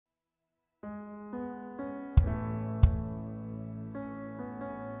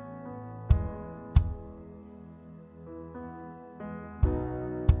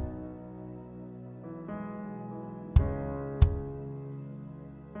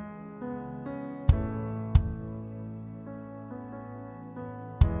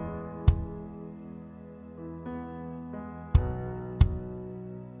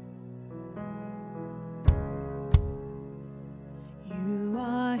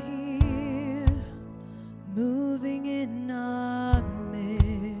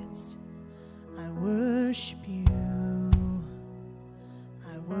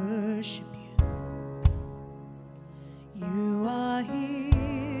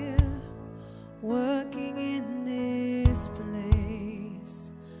working in this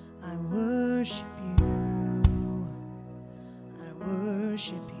place. I worship you. I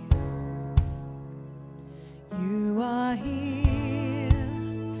worship you. You are here,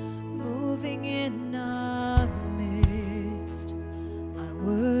 moving in our midst. I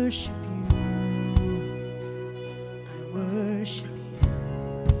worship you. I worship you.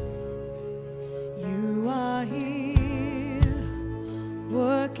 You are here,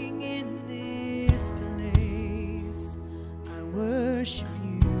 working in this place. I worship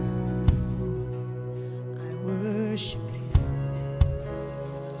you. I worship you.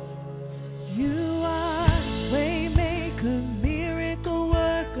 You are waymaker, miracle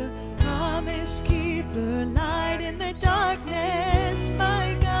worker, promise keeper, light in the darkness.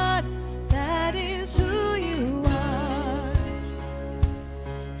 My God, that is who you are.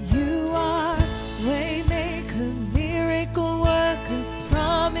 You are waymaker, miracle worker,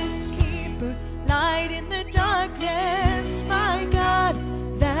 promise keeper, light in the darkness. My God,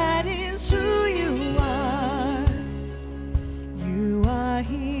 that is who you are. You are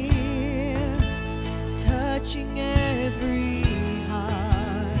here, touching every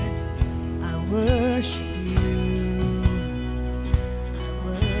heart. I worship you. I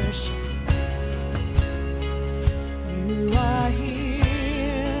worship you. You are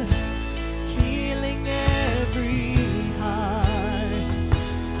here, healing every heart.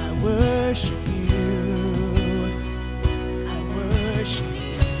 I worship you. I worship you.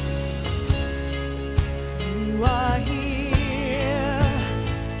 You are here,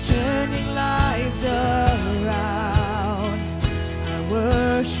 turning lives around. I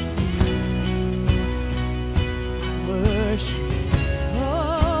worship you. I worship you.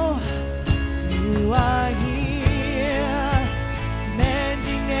 Oh, you are here,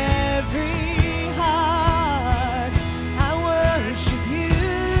 mending every heart. I worship you.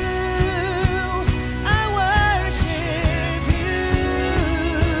 I worship you.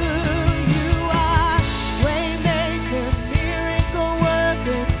 You are waymaker, miracle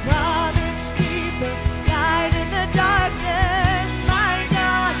worker, promise keeper, light in the darkness. My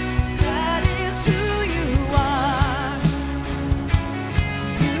God, that is who you are.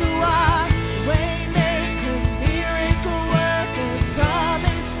 You are waymaker, miracle worker,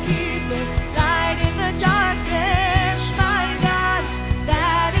 promise keeper, light in the darkness. My God,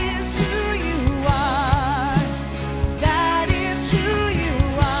 that is who you are. That is who you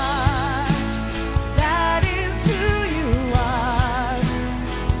are. That is who you are.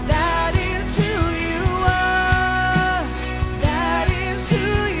 That is who you are. That is who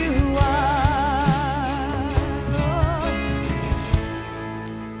you are.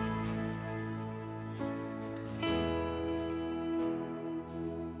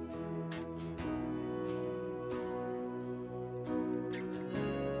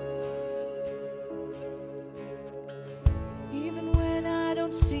 Even when I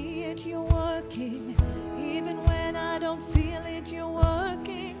don't see it, you're working. Even when I don't feel it, you're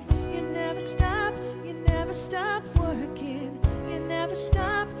working. You never stop working.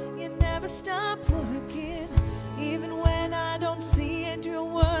 You never stop working. Even when I don't see it, you're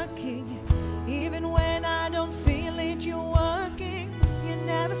working. Even when I don't feel it, you're working. You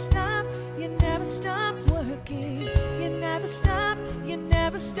never stop working. You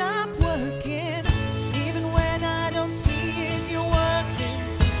never stop working. Even when I don't see it, you're working.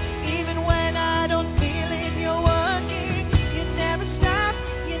 Even when I don't feel it, you're working. You never stop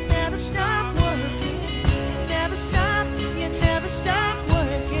working. You never stop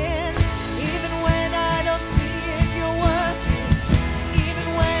working. Even when I don't see it, you're working. Even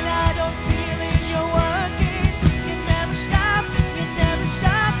when I don't feel it, you're working. You never stop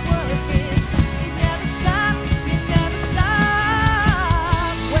working. You never stop.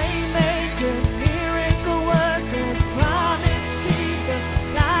 Waymaker, miracle worker, promise keeper,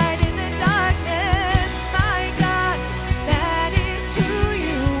 light in the darkness. My God, that is who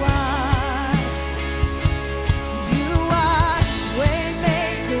you are. You are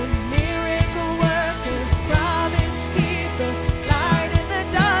waymaker, miracle worker, promise keeper, light in the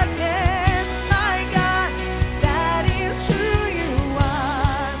darkness. My God, that is who you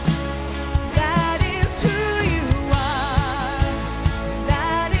are. That is who you are.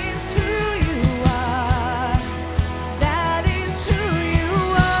 That is who you are. That is who you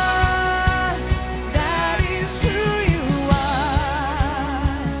are. That is who you are.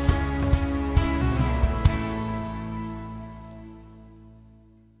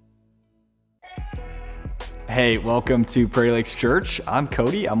 Hey, welcome to Prairie Lakes Church. I'm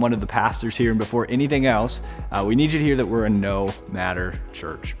Cody. I'm one of the pastors here, and before anything else, we need you to hear that we're a no matter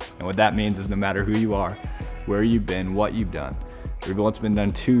church. And what that means is no matter who you are, where you've been, what you've done, or even what's been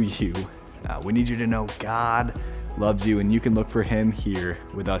done to you, We need you to know God loves you, and you can look for him here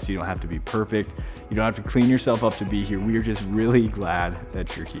with us. You don't have to be perfect. You don't have to clean yourself up to be here. We are just really glad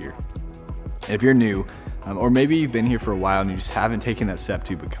that you're here. And if you're new, or maybe you've been here for a while and you just haven't taken that step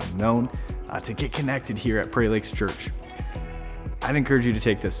to become known, to get connected here at Prairie Lakes Church, I'd encourage you to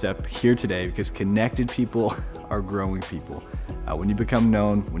take that step here today, because connected people are growing people. When you become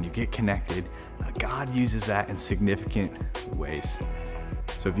known, when you get connected, God uses that in significant ways.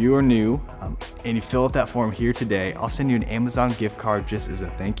 So if you are new and you fill out that form here today, I'll send you an Amazon gift card just as a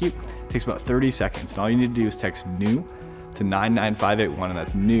thank you. It takes about 30 seconds. And all you need to do is text NEW to 99581, and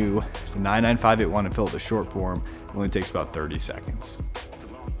that's NEW to 99581, and fill out the short form. It only takes about 30 seconds.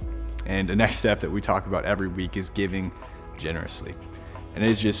 And the next step that we talk about every week is giving generously. And it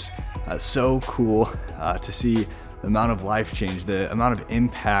is just so cool to see the amount of life change, the amount of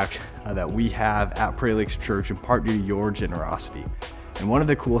impact that we have at Prairie Lakes Church, in part due to your generosity. And one of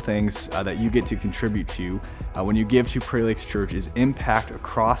the cool things that you get to contribute to when you give to Prairie Lakes Church is impact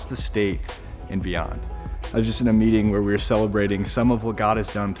across the state and beyond. I was just in a meeting where we were celebrating some of what God has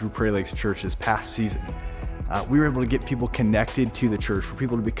done through Prairie Lakes Church this past season. We were able to get people connected to the church, for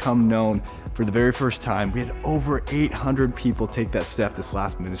people to become known for the very first time. We had over 800 people take that step this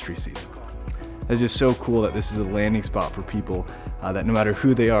last ministry season. It's just so cool that this is a landing spot for people that no matter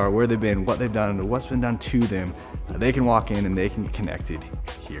who they are, where they've been, what they've done, or what's been done to them, they can walk in and they can get connected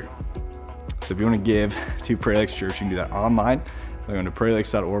here. So if you want to give to Prairie Lakes Church, you can do that online by going to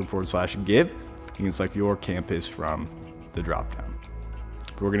prairielakes.org/give. You can select your campus from the drop-down.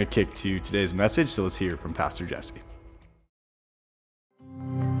 We're going to kick to today's message, so let's hear from Pastor Jesse.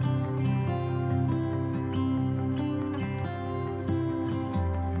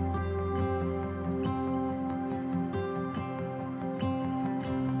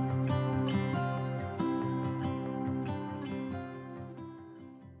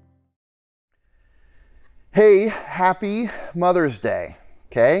 Hey, happy Mother's Day,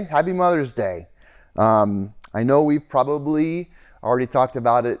 okay? Happy Mother's Day. I know we've probably already talked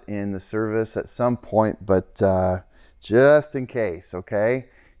about it in the service at some point, but just in case, okay?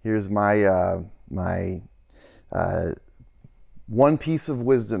 Here's my one piece of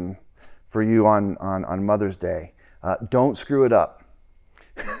wisdom for you on Mother's Day. Don't screw it up,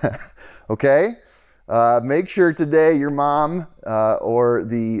 okay? Make sure today your mom or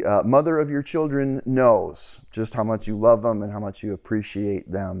the mother of your children knows just how much you love them and how much you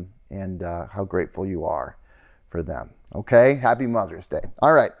appreciate them, and how grateful you are for them. Okay, happy Mother's Day.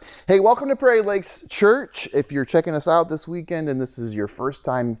 All right. Hey, welcome to Prairie Lakes Church. If you're checking us out this weekend and this is your first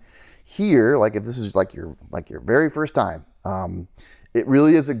time here, like if this is like your very first time, it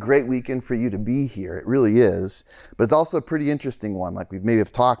really is a great weekend for you to be here. It really is. But it's also a pretty interesting one, like we've maybe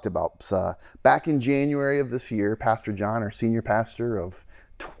have talked about. Back in January of this year, Pastor John, our senior pastor of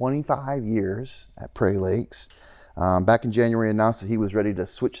 25 years at Prairie Lakes, back in January announced that he was ready to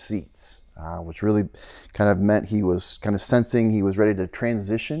switch seats, which really kind of meant he was kind of sensing he was ready to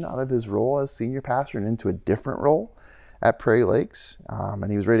transition out of his role as senior pastor and into a different role at Prairie Lakes. And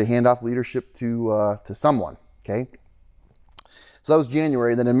he was ready to hand off leadership to someone, okay? So that was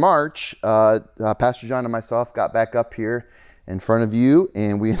January. Then in March, Pastor John and myself got back up here in front of you,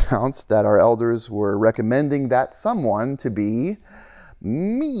 and we announced that our elders were recommending that someone to be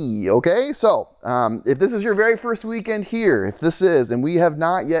me, okay? So if this is your very first weekend here, if this is, and we have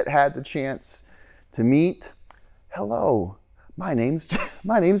not yet had the chance to meet, hello, my name's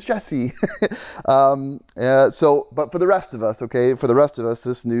Jesse. But for the rest of us, okay,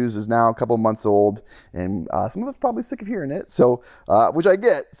 this news is now a couple months old, and some of us probably sick of hearing it, so which I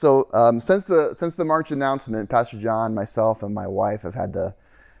get. So since the March announcement, Pastor John, myself, and my wife have had the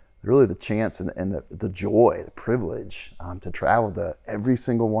chance and the joy, the privilege to travel to every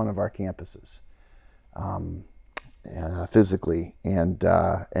single one of our campuses physically and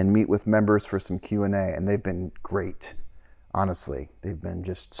meet with members for some Q&A, and they've been great. Honestly, they've been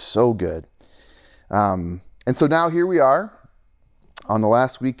just so good. And so now here we are on the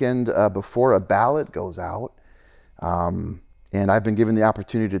last weekend before a ballot goes out. And I've been given the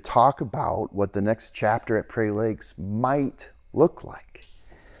opportunity to talk about what the next chapter at Prairie Lakes might look like.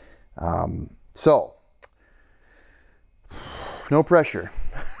 So, no pressure,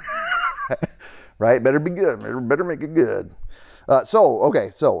 right? Better be good. Better make it good.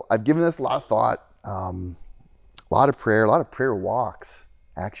 So I've given this a lot of thought, a lot of prayer walks,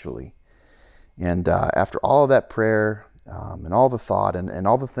 actually. And after all of that prayer and all the thought and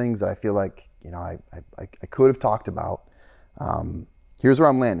all the things that I feel like, I could have talked about, here's where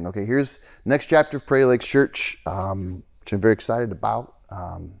I'm landing. Okay, here's next chapter of Prairie Lakes Church, which I'm very excited about.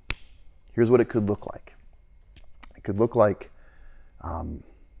 Here's what it could look like. It could look like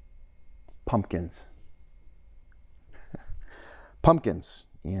pumpkins. Pumpkins.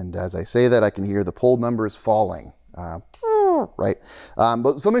 And as I say that, I can hear the poll numbers falling. Right?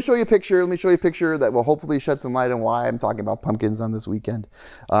 So let me show you a picture. Let me show you a picture that will hopefully shed some light on why I'm talking about pumpkins on this weekend.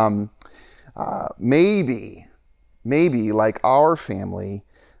 Maybe like our family,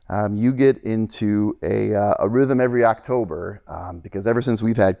 you get into a rhythm every October, because ever since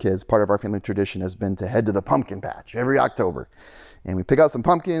we've had kids, part of our family tradition has been to head to the pumpkin patch every October. And we pick out some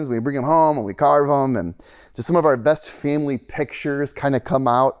pumpkins, we bring them home, and we carve them, and just some of our best family pictures kind of come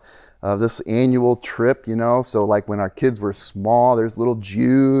out of this annual trip, you know. So like when our kids were small, there's little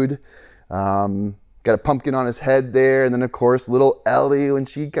Jude, got a pumpkin on his head there, and then of course little Ellie when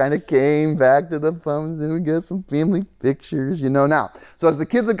she kind of came back to the pumpkins, and we got some family pictures, you know. Now, so as the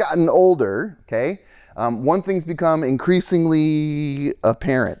kids have gotten older, okay, one thing's become increasingly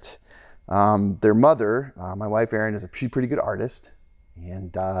apparent. Their mother, my wife Erin, she's a pretty good artist,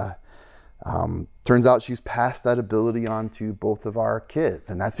 and turns out she's passed that ability on to both of our kids,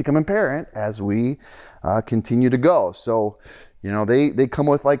 and that's become apparent as we continue to go. So, you know, they come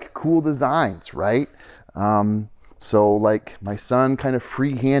with like cool designs, right? So like my son kind of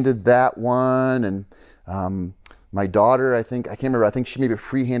free-handed that one, and my daughter, I can't remember, I think she maybe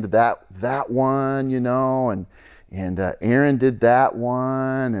free-handed that one, you know, and Erin did that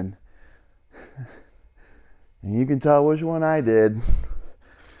one, and you can tell which one I did.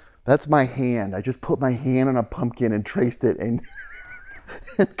 That's my hand. I just put my hand on a pumpkin and traced it and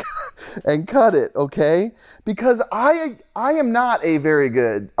and cut it, okay? Because I am not a very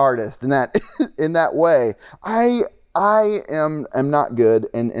good artist in that way. I am not good,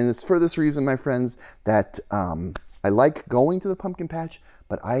 and it's for this reason, my friends, that I like going to the pumpkin patch,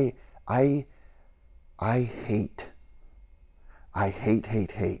 but I hate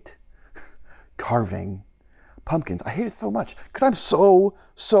carving pumpkins. I hate it so much because I'm so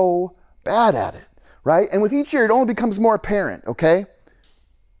bad at it, right? And with each year, it only becomes more apparent, okay?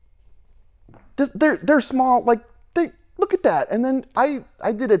 They're small, like, look at that. And then I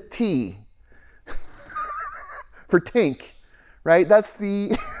did a T for Tink, right? That's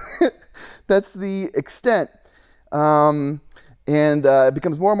the that's the extent. And it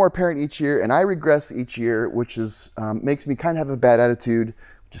becomes more and more apparent each year, and I regress each year, which is makes me kind of have a bad attitude,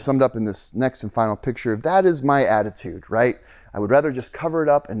 which is summed up in this next and final picture. That is my attitude, right? I would rather just cover it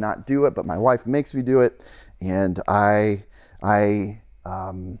up and not do it, but my wife makes me do it, and I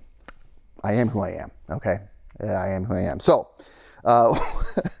am who I am, okay? I am who I am. So,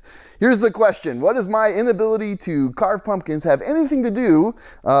 here's the question. What does my inability to carve pumpkins have anything to do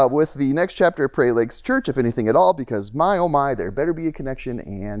with the next chapter of Prairie Lakes Church, if anything at all? Because my, oh my, there better be a connection,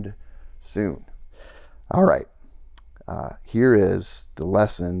 and soon. All right. Here is the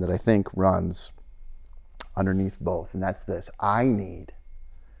lesson that I think runs underneath both, and that's this. I need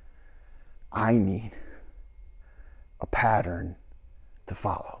a pattern to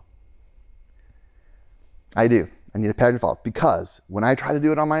follow. I do. I need a pattern to follow, because when I try to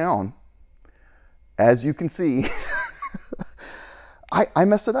do it on my own, as you can see, I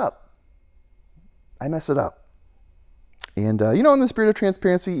mess it up. I mess it up. And, you know, in the spirit of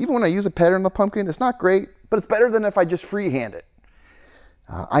transparency, even when I use a pattern on the pumpkin, it's not great, but it's better than if I just freehand it.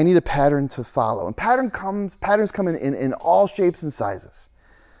 I need a pattern to follow. And patterns come in all shapes and sizes.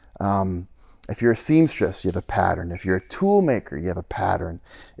 If you're a seamstress, you have a pattern. If you're a tool maker, you have a pattern.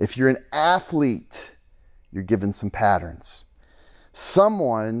 If you're an athlete, you're given some patterns.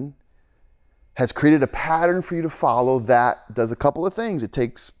 Someone has created a pattern for you to follow that does a couple of things. It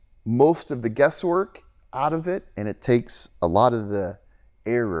takes most of the guesswork out of it, and it takes a lot of the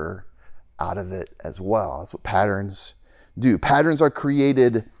error out of it as well. That's what patterns do. Patterns are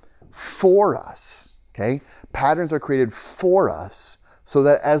created for us, okay? Patterns are created for us so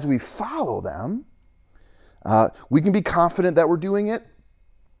that as we follow them, we can be confident that we're doing it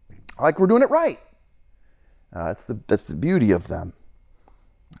like we're doing it right. That's the beauty of them.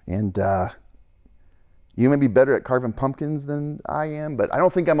 And you may be better at carving pumpkins than I am, but I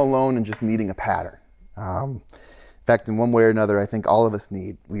don't think I'm alone in just needing a pattern. In fact, in one way or another, I think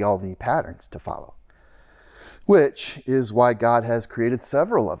we all need patterns to follow, which is why God has created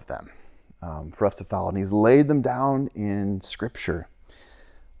several of them for us to follow. And He's laid them down in Scripture,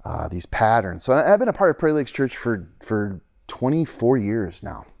 these patterns. So I've been a part of Prairie Lakes Church for 24 years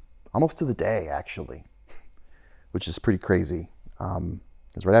now, almost to the day, actually, which is pretty crazy.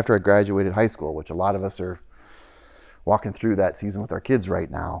 Because right after I graduated high school, which a lot of us are walking through that season with our kids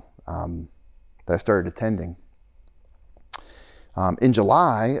right now, that I started attending. In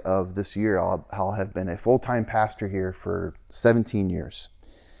July of this year, I'll have been a full-time pastor here for 17 years.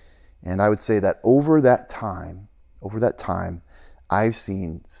 And I would say that over that time, I've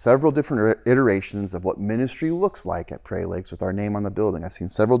seen several different iterations of what ministry looks like at Prairie Lakes with our name on the building. I've seen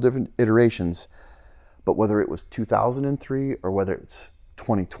several different iterations, but whether it was 2003 or whether it's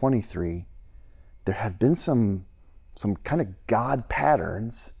 2023, there have been some kind of God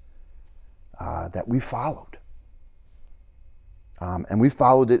patterns that we followed. And we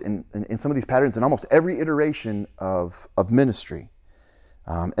followed it in some of these patterns in almost every iteration of ministry.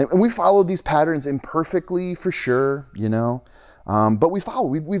 And we followed these patterns imperfectly, for sure, you know. But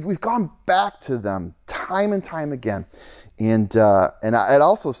we've gone back to them time and time again. And I'd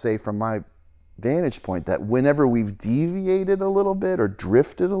also say from my vantage point that whenever we've deviated a little bit or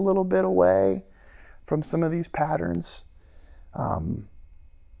drifted a little bit away from some of these patterns,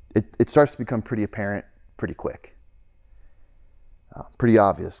 it starts to become pretty apparent pretty quick. Pretty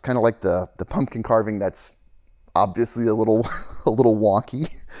obvious, kind of like the pumpkin carving that's obviously a little wonky.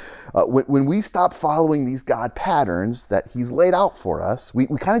 When we stop following these God patterns that He's laid out for us, we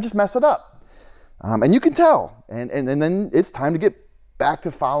kind of just mess it up. And you can tell. And then it's time to get back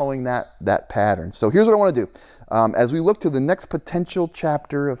to following that pattern. So here's what I want to do. As we look to the next potential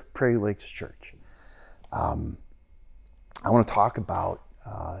chapter of Prairie Lakes Church, I want to talk about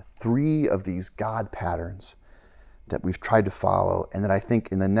 3 of these God patterns that we've tried to follow and that I think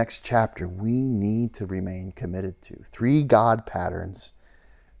in the next chapter we need to remain committed to. 3 God patterns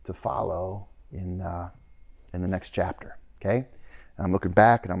to follow in the next chapter, okay? And I'm looking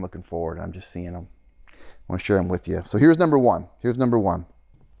back and I'm looking forward. And I'm just seeing them. I want to share them with you. So here's number 1.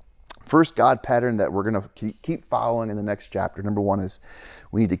 First God pattern that we're going to keep following in the next chapter. Number 1 is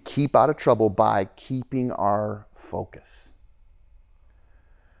we need to keep out of trouble by keeping our focus.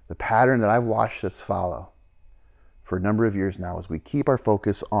 The pattern that I've watched us follow for a number of years now is we keep our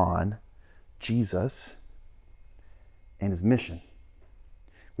focus on Jesus and His mission.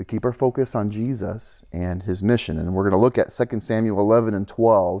 We keep our focus on Jesus and His mission. And we're going to look at 2 Samuel 11 and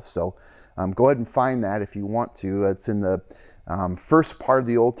 12. So go ahead and find that if you want to. It's in the first part of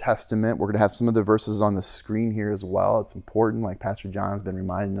the Old Testament. We're going to have some of the verses on the screen here as well. It's important, like Pastor John's been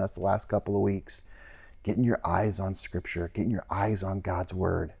reminding us the last couple of weeks. Getting your eyes on Scripture, getting your eyes on God's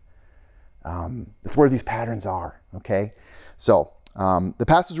Word. It's where these patterns are, okay? So the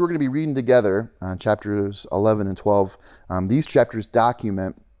passage we're going to be reading together, chapters 11 and 12, these chapters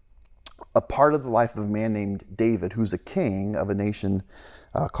document a part of the life of a man named David, who's a king of a nation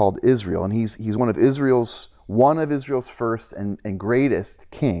called Israel. And he's one of Israel's first and greatest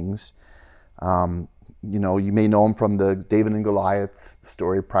kings. You know, you may know him from the David and Goliath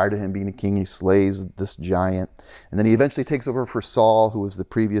story. Prior to him being a king, he slays this giant. And then he eventually takes over for Saul, who was the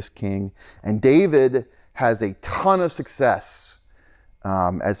previous king. And David has a ton of success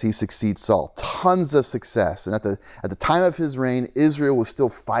as he succeeds Saul. Tons of success. And at the time of his reign, Israel was still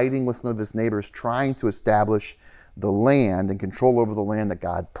fighting with some of his neighbors, trying to establish the land and control over the land that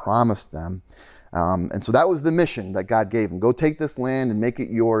God promised them. And so that was the mission that God gave him. Go take this land and make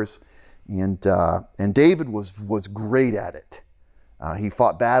it yours. And David was great at it. He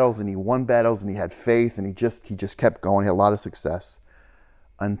fought battles and he won battles and he had faith and he just kept going. He had a lot of success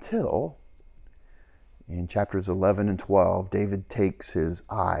until in chapters 11 and 12, David takes his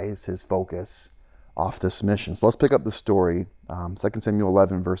focus off this mission. So let's pick up the story. 2 Samuel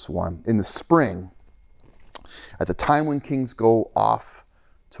 11 verse 1. In the spring, at the time when kings go off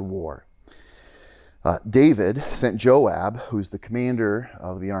to war, David sent Joab, who's the commander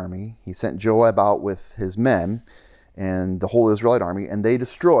of the army. He sent Joab out with his men and the whole Israelite army, and they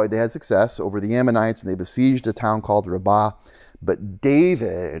had success over the Ammonites, and they besieged a town called Rabbah. But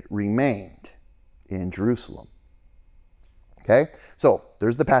David remained in Jerusalem. Okay, so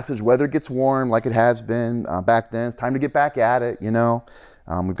there's the passage. Weather gets warm like it has been back then. It's time to get back at it, you know.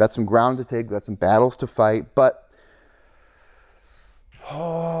 We've got some ground to take. We've got some battles to fight, but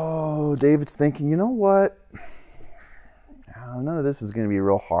David's thinking, you know what? None of this is going to be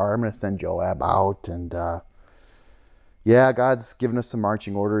real hard. I'm going to send Joab out. And yeah, God's given us some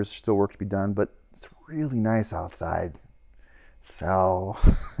marching orders. Still work to be done, but it's really nice outside. So,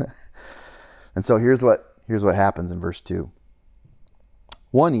 and so here's what happens in verse 2.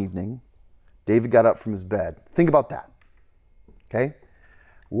 One evening, David got up from his bed. Think about that. Okay?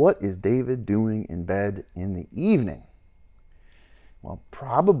 What is David doing in bed in the evening? Well,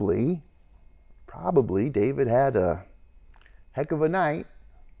 probably David had a heck of a night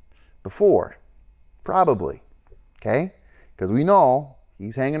before. Probably. Okay? Because we know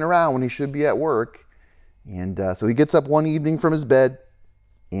he's hanging around when he should be at work. And so he gets up one evening from his bed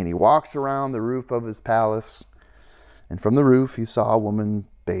and he walks around the roof of his palace. And from the roof, he saw a woman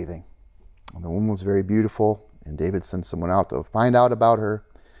bathing. And the woman was very beautiful. And David sent someone out to find out about her.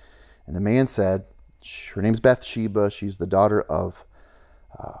 And the man said, her name's Bathsheba. She's the daughter of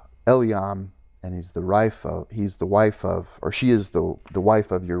Eliam, and she is the wife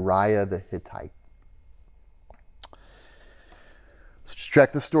of Uriah the Hittite. So just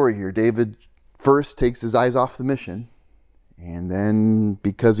track the story here. David first takes his eyes off the mission, and then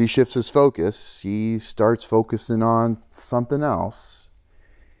because he shifts his focus, he starts focusing on something else,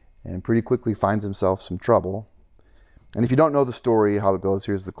 and pretty quickly finds himself some trouble. And if you don't know the story, how it goes,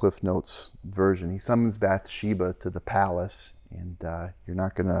 here's the Cliff Notes version. He summons Bathsheba to the palace, and you're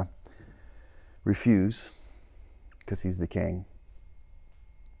not going to refuse because he's the king.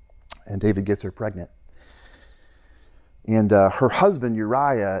 And David gets her pregnant. And her husband,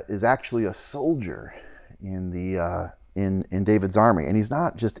 Uriah, is actually a soldier in David's army. And he's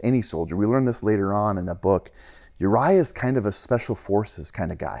not just any soldier. We learn this later on in the book. Uriah is kind of a special forces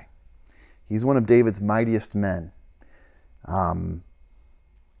kind of guy. He's one of David's mightiest men. And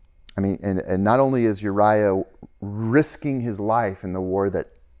not only is Uriah risking his life in the war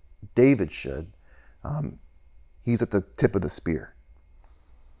that David should, he's at the tip of the spear.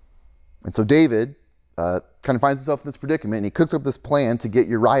 And so David kind of finds himself in this predicament, and he cooks up this plan to get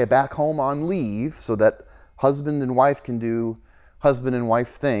Uriah back home on leave so that husband and wife can do husband and wife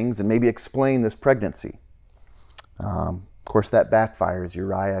things and maybe explain this pregnancy. Of course, that backfires.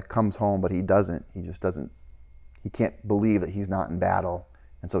 Uriah comes home, but he doesn't. He can't believe that he's not in battle,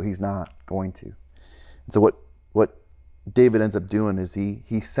 and so he's not going to. And so what David ends up doing is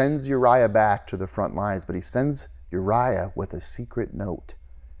he sends Uriah back to the front lines, but he sends Uriah with a secret note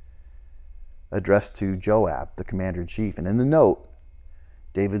addressed to Joab, the commander-in-chief. And in the note,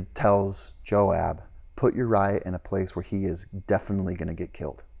 David tells Joab, put Uriah in a place where he is definitely going to get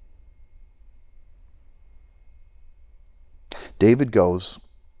killed. David goes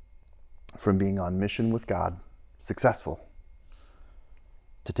from being on mission with God, successful,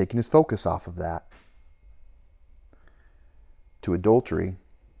 to taking his focus off of that, to adultery,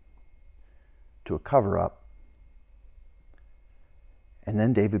 to a cover-up, and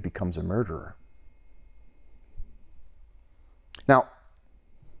then David becomes a murderer. Now,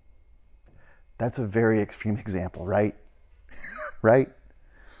 that's a very extreme example, right? Right?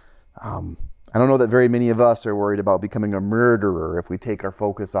 I don't know that very many of us are worried about becoming a murderer if we take our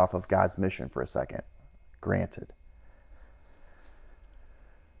focus off of God's mission for a second. Granted.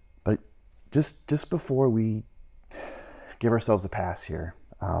 But just before we give ourselves a pass here,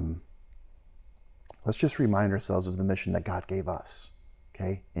 let's just remind ourselves of the mission that God gave us,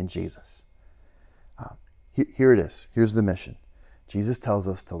 okay, in Jesus. Here it is. Here's the mission. Jesus tells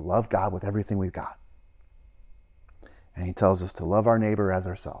us to love God with everything we've got. And he tells us to love our neighbor as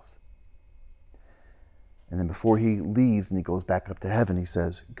ourselves. And then before he leaves and he goes back up to heaven, he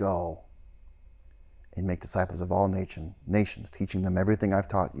says, go and make disciples of all nations, teaching them everything I've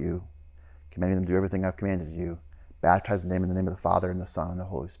taught you, commanding them to do everything I've commanded you, baptize them in the name of the Father and the Son and the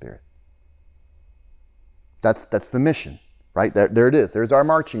Holy Spirit. That's the mission, right? There it is. There's our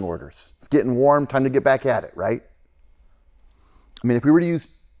marching orders. It's getting warm, time to get back at it, right? I mean, if we were to use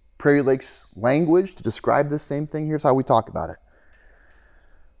Prairie Lake's language to describe this same thing, here's how we talk about it.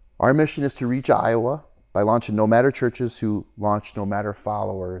 Our mission is to reach Iowa by launching No Matter churches who launch No Matter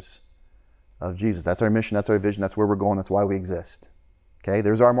followers of Jesus. That's our mission, that's our vision, that's where we're going, that's why we exist. Okay,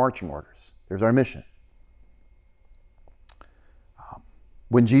 there's our marching orders. There's our mission.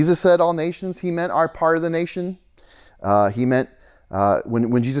 When Jesus said all nations, he meant our part of the nation. He meant,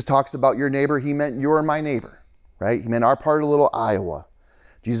 when Jesus talks about your neighbor, he meant you're my neighbor, right? He meant our part of little Iowa.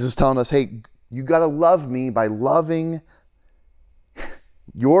 Jesus is telling us, hey, you got to love me by loving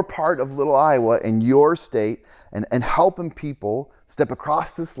your part of little Iowa and your state and helping people step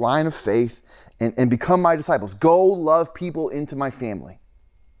across this line of faith and become my disciples. Go love people into my family.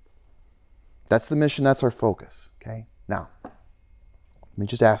 That's the mission. That's our focus. Okay. Now, let me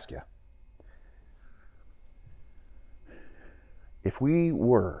just ask you. If we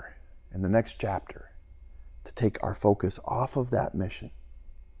were, in the next chapter, to take our focus off of that mission,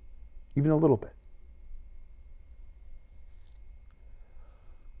 even a little bit,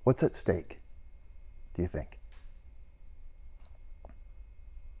 what's at stake, do you think?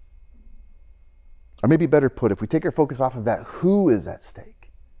 Or maybe better put, if we take our focus off of that, who is at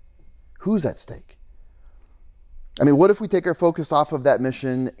stake? Who's at stake? I mean, what if we take our focus off of that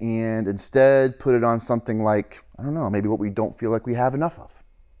mission and instead put it on something like, I don't know, maybe what we don't feel like we have enough of?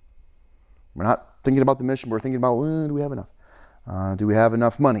 We're not thinking about the mission, we're thinking about, do we have enough? Do we have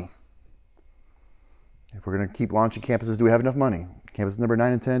enough money? If we're going to keep launching campuses, do we have enough money? Campus number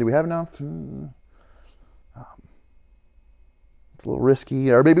 9 and 10, do we have enough? It's a little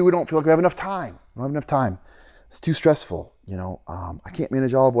risky. Or maybe we don't feel like we have enough time. We don't have enough time. It's too stressful. I can't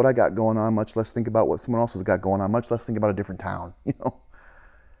manage all of what I got going on, much less think about what someone else has got going on, much less think about a different town.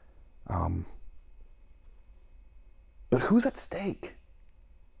 But who's at stake?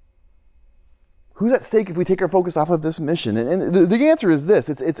 Who's at stake if we take our focus off of this mission? And the answer is this.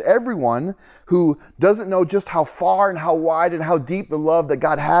 It's everyone who doesn't know just how far and how wide and how deep the love that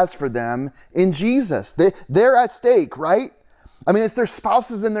God has for them in Jesus. They're at stake, right? I mean, it's their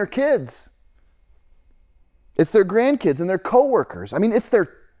spouses and their kids. It's their grandkids and their coworkers. I mean, it's their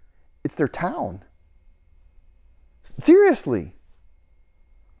town. Seriously.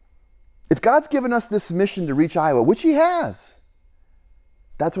 If God's given us this mission to reach Iowa, which he has,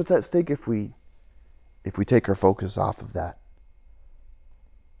 that's what's at stake if we take our focus off of that.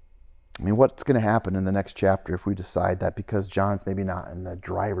 I mean, what's going to happen in the next chapter if we decide that because John's maybe not in the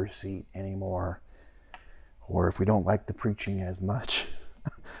driver's seat anymore, or if we don't like the preaching as much,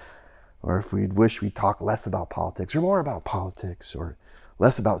 or if we wish we'd talk less about politics or more about politics, or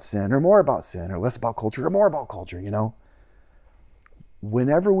less about sin or more about sin, or less about culture or more about culture, you know?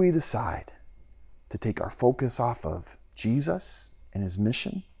 Whenever we decide to take our focus off of Jesus and his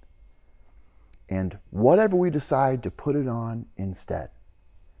mission, and whatever we decide to put it on instead,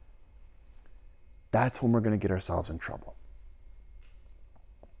 that's when we're going to get ourselves in trouble.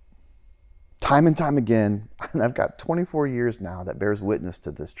 Time and time again, and I've got 24 years now that bears witness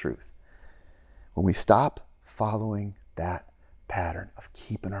to this truth. When we stop following that pattern of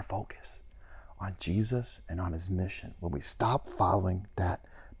keeping our focus on Jesus and on his mission, when we stop following that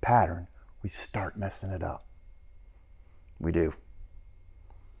pattern, we start messing it up. We do.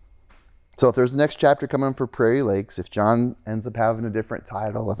 So if there's the next chapter coming for Prairie Lakes, if John ends up having a different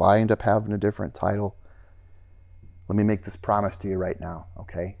title, if I end up having a different title, let me make this promise to you right now,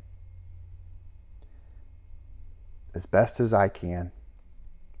 okay? As best as I can,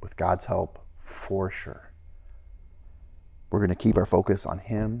 with God's help, for sure, we're going to keep our focus on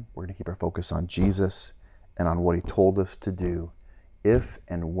him. We're going to keep our focus on Jesus and on what he told us to do if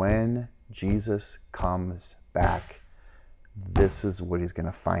and when Jesus comes back. This is what he's going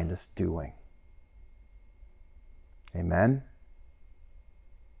to find us doing. Amen?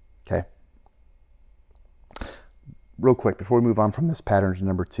 Okay. Real quick, before we move on from this pattern to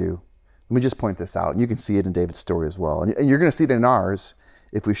number 2, let me just point this out. And you can see it in David's story as well. And you're going to see it in ours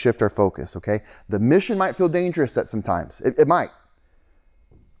if we shift our focus, okay? The mission might feel dangerous at some times. It might.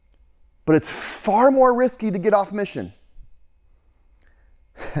 But it's far more risky to get off mission.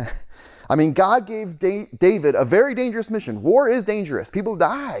 I mean, God gave David a very dangerous mission. War is dangerous. People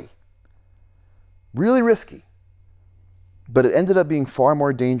die. Really risky. But it ended up being far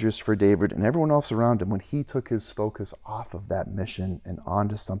more dangerous for David and everyone else around him when he took his focus off of that mission and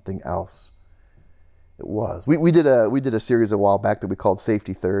onto something else. It was. We did a series a while back that we called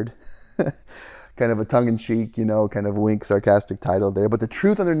Safety Third. Kind of a tongue-in-cheek, kind of wink, sarcastic title there. But the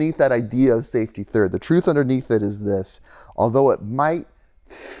truth underneath that idea of safety third, the truth underneath it is this. Although it might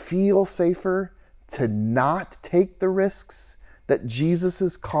feel safer to not take the risks that Jesus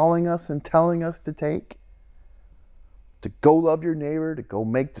is calling us and telling us to take, to go love your neighbor, to go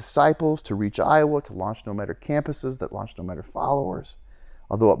make disciples, to reach Iowa, to launch No Matter campuses, that launch No Matter followers,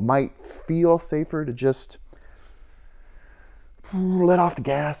 although it might feel safer to just let off the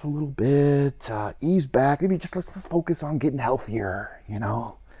gas a little bit, ease back, maybe just let's focus on getting healthier,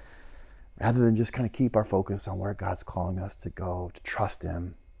 rather than just kind of keep our focus on where God's calling us to go, to trust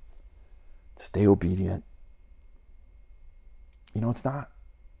him, to stay obedient. It's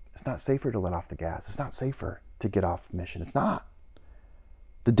not safer to let off the gas. It's not safer to get off mission. It's not.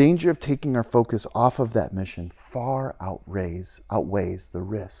 The danger of taking our focus off of that mission far outweighs the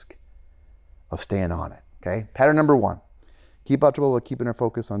risk of staying on it. Okay? Pattern number 1. Keep out trouble by keeping our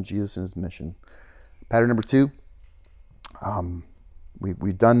focus on Jesus and his mission. Pattern number 2.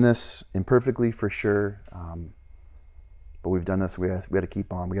 We've done this imperfectly for sure, but we've done this. We got to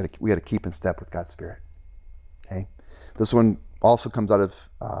keep on. We got to keep in step with God's Spirit. Okay? This one also comes out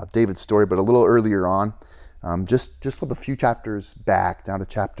of David's story, but a little earlier on. Just flip a few chapters back down to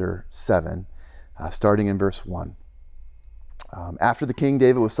chapter 7, starting in verse 1. After the king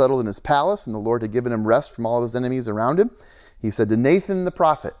David was settled in his palace and the Lord had given him rest from all of his enemies around him, he said to Nathan the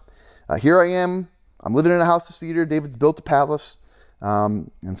prophet, here I am, I'm living in a house of cedar. David's built a palace, and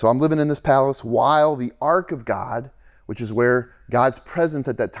so I'm living in this palace while the ark of God, which is where God's presence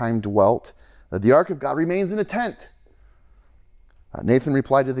at that time dwelt, the ark of God remains in a tent. Nathan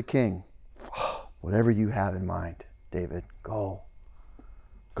replied to the king, whatever you have in mind, David, go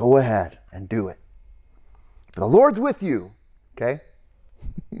ahead and do it. For the Lord's with you, okay?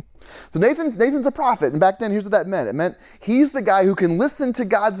 So Nathan's a prophet, and back then, here's what that meant. It meant he's the guy who can listen to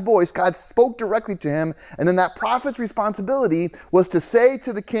God's voice. God spoke directly to him, and then that prophet's responsibility was to say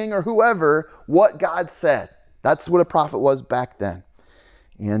to the king or whoever what God said. That's what a prophet was back then.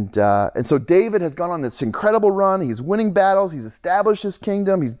 And so David has gone on this incredible run. He's winning battles. He's established his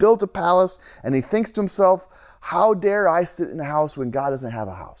kingdom. He's built a palace. And he thinks to himself, how dare I sit in a house when God doesn't have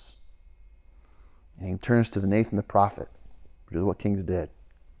a house? And he turns to Nathan the prophet, which is what kings did.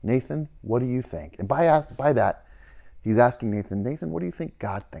 Nathan, what do you think? And by that, he's asking Nathan, what do you think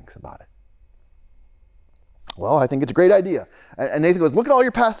God thinks about it? Well, I think it's a great idea. And Nathan goes, look at all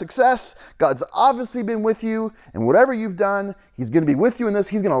your past success. God's obviously been with you. And whatever you've done, he's going to be with you in this.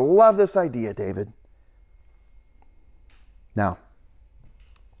 He's going to love this idea, David. Now,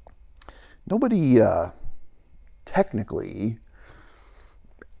 nobody technically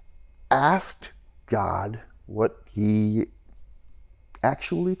asked God what he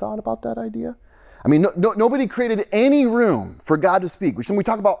actually thought about that idea. I mean, nobody created any room for God to speak, which we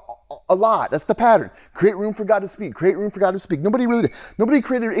talk about a lot. That's the pattern. Create room for God to speak. Create room for God to speak. Nobody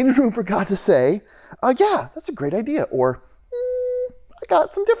created any room for God to say, yeah, that's a great idea. Or, I got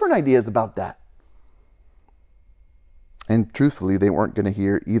some different ideas about that. And truthfully, they weren't going to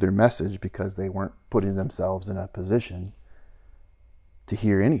hear either message because they weren't putting themselves in a position to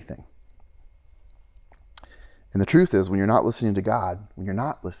hear anything. And the truth is, when you're not listening to God, when you're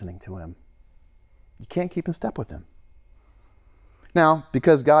not listening to him, you can't keep in step with him. Now,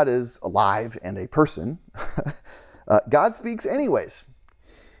 because God is alive and a person, God speaks anyways.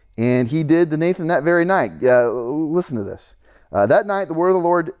 And he did to Nathan that very night. Listen to this. That night, the word of the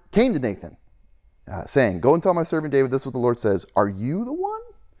Lord came to Nathan, saying, go and tell my servant David, this is what the Lord says. Are you the one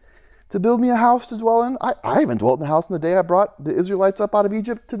to build me a house to dwell in? I haven't dwelt in a house in the day I brought the Israelites up out of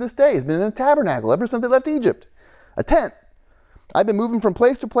Egypt to this day. It's been in a tabernacle ever since they left Egypt, a tent. I've been moving from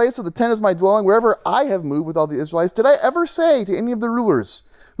place to place, so the tent is my dwelling. Wherever I have moved with all the Israelites, did I ever say to any of the rulers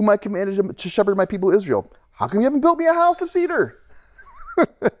whom I commanded to shepherd my people Israel, how come you haven't built me a house of cedar?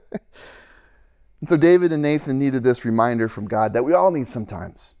 And so David and Nathan needed this reminder from God that we all need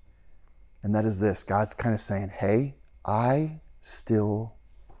sometimes. And that is this. God's kind of saying, hey, I still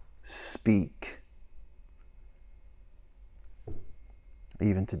speak.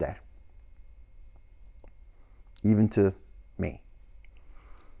 Even today. Even to me.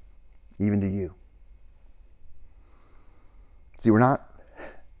 Even to you. See, we're not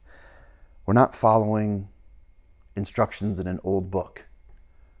following instructions in an old book.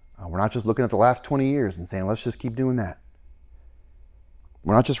 We're not just looking at the last 20 years and saying, let's just keep doing that.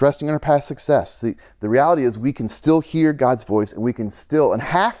 We're not just resting on our past success. The reality is we can still hear God's voice, and we can still and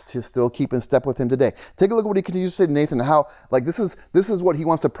have to still keep in step with him today. Take a look at what he continues to say to Nathan, how this is what he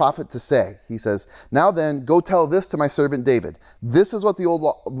wants the prophet to say. He says, now then, go tell this to my servant David. This is what the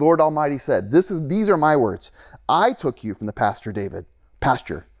Lord Almighty said. These are my words. I took you from the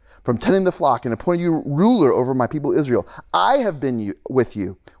pasture, from tending the flock, and appointed you ruler over my people Israel. I have been with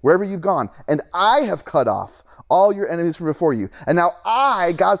you wherever you've gone, and I have cut off all your enemies from before you. And now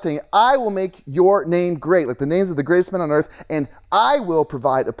God's saying, I will make your name great, like the names of the greatest men on earth, and I will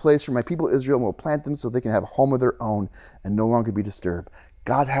provide a place for my people Israel, and will plant them so they can have a home of their own and no longer be disturbed.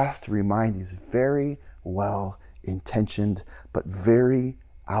 God has to remind these very well-intentioned but very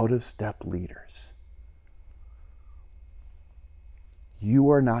out-of-step leaders,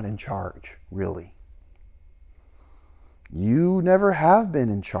 you are not in charge, really. You never have been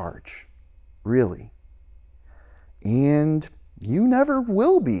in charge, really. And you never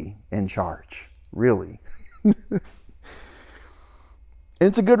will be in charge, really. And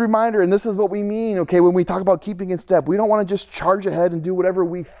it's a good reminder, and this is what we mean, okay, when we talk about keeping in step. We don't want to just charge ahead and do whatever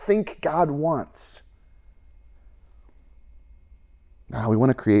we think God wants. Now, we want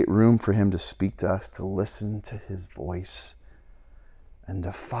to create room for him to speak to us, to listen to his voice, and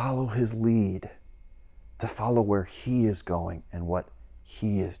to follow his lead, to follow where he is going and what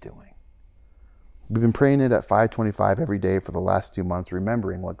he is doing. We've been praying it at 525 every day for the last 2 months,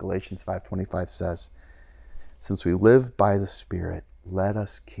 remembering what Galatians 5:25 says. Since we live by the Spirit, let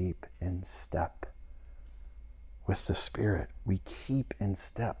us keep in step with the Spirit. We keep in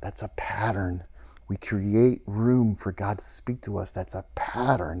step. That's a pattern. We create room for God to speak to us. That's a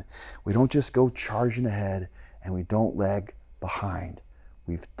pattern. We don't just go charging ahead, and we don't lag behind.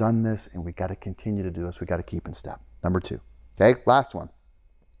 We've done this, and we got to continue to do this. We got to keep in step. Number 2. Okay, last one.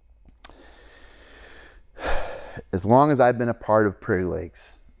 As long as I've been a part of Prairie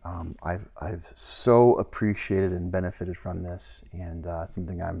Lakes, I've so appreciated and benefited from this, and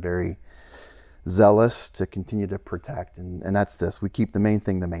something I'm very zealous to continue to protect, and that's this. We keep the main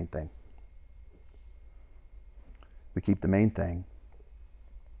thing the main thing. We keep the main thing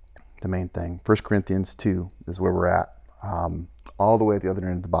the main thing. 1 Corinthians 2 is where we're at, all the way at the other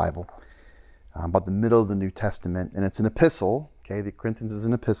end of the Bible, about the middle of the New Testament, and it's an epistle. Okay, the Corinthians is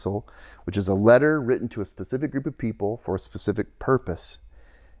an epistle, which is a letter written to a specific group of people for a specific purpose.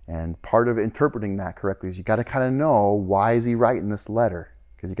 And part of interpreting that correctly is you got to kind of know, why is he writing this letter?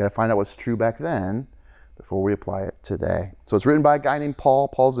 Because you got to find out what's true back then before we apply it today. So it's written by a guy named Paul.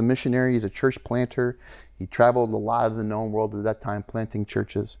 Paul's a missionary. He's a church planter. He traveled a lot of the known world at that time, planting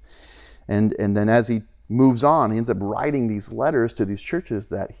churches. And then as he moves on, he ends up writing these letters to these churches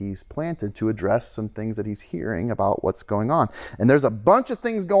that he's planted to address some things that he's hearing about what's going on. And there's a bunch of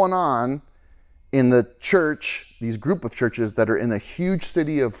things going on in the church, these group of churches that are in the huge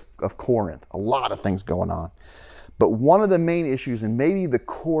city of Corinth. A lot of things going on. But one of the main issues, and maybe the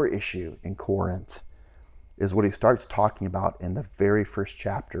core issue in Corinth, is what he starts talking about in the very first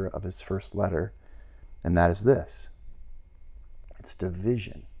chapter of his first letter. And that is this. It's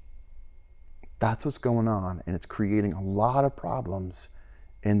division. That's what's going on, and it's creating a lot of problems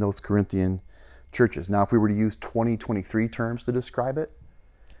in those Corinthian churches. Now, if we were to use 2023 terms to describe it,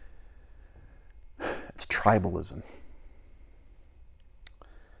 it's tribalism.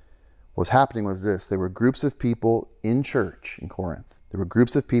 What's happening was this. There were groups of people in church in Corinth. There were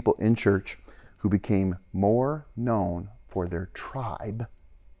groups of people in church who became more known for their tribe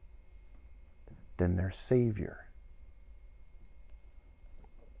than their Savior.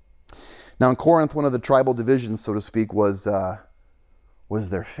 Now in Corinth, one of the tribal divisions, so to speak, was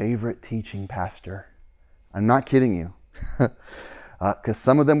their favorite teaching pastor. I'm not kidding you. Because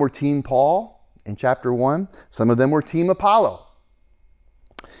some of them were Team Paul in chapter 1. Some of them were Team Apollo.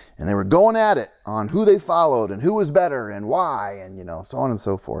 And they were going at it on who they followed and who was better and why, and so on and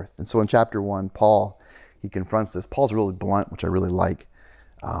so forth. And so in chapter 1, Paul, he confronts this. Paul's really blunt, which I really like.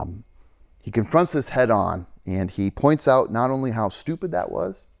 He confronts this head on, and he points out not only how stupid that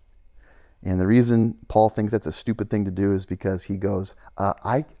was, and the reason Paul thinks that's a stupid thing to do is because he goes,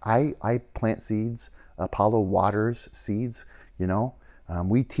 I plant seeds, Apollo waters seeds,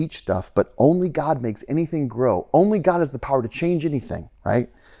 we teach stuff, but only God makes anything grow. Only God has the power to change anything, right?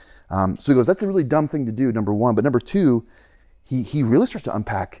 So he goes, that's a really dumb thing to do, number one. But number two, he really starts to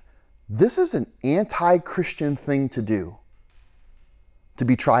unpack, this is an anti-Christian thing to do, to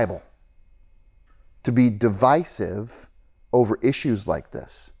be tribal, to be divisive over issues like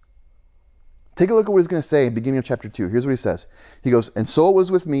this. Take a look at what he's going to say in the beginning of chapter 2. Here's what he says. He goes, and so it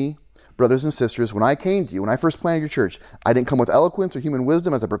was with me, brothers and sisters, when I came to you, when I first planted your church, I didn't come with eloquence or human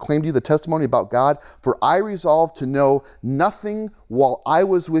wisdom as I proclaimed to you the testimony about God, for I resolved to know nothing while I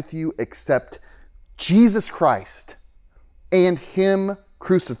was with you except Jesus Christ and Him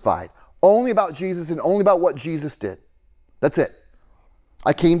crucified. Only about Jesus and only about what Jesus did. That's it.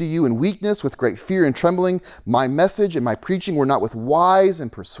 I came to you in weakness, with great fear and trembling. My message and my preaching were not with wise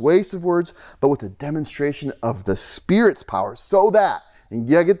and persuasive words, but with a demonstration of the Spirit's power, so that, and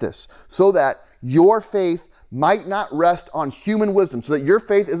you gotta get this, so that your faith might not rest on human wisdom, so that your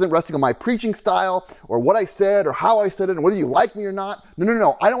faith isn't resting on my preaching style or what I said or how I said it and whether you like me or not.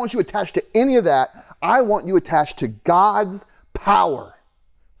 No. I don't want you attached to any of that. I want you attached to God's power.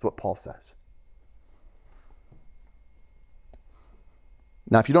 That's what Paul says.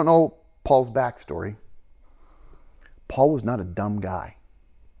 Now, if you don't know Paul's backstory, Paul was not a dumb guy.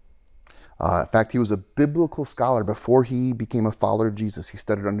 In fact, he was a biblical scholar before he became a follower of Jesus. He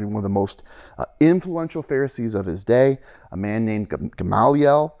studied under one of the most influential Pharisees of his day, a man named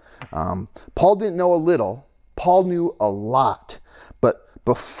Gamaliel. Paul didn't know a little. Paul knew a lot. But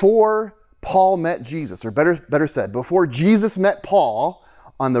before Paul met Jesus, or better said, before Jesus met Paul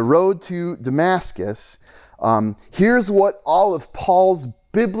on the road to Damascus, here's what all of Paul's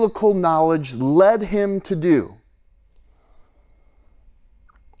biblical knowledge led him to do.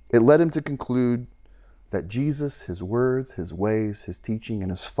 It led him to conclude that Jesus, his words, his ways, his teaching, and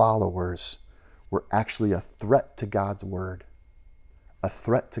his followers were actually a threat to God's word, a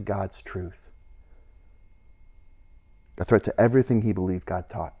threat to God's truth, a threat to everything he believed God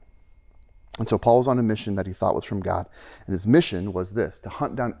taught. And so Paul was on a mission that he thought was from God. And his mission was this, to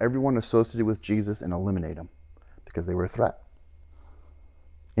hunt down everyone associated with Jesus and eliminate them because they were a threat.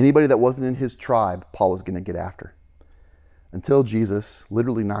 Anybody that wasn't in his tribe, Paul was going to get after. Until Jesus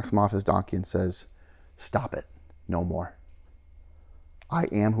literally knocks him off his donkey and says, stop it, no more. I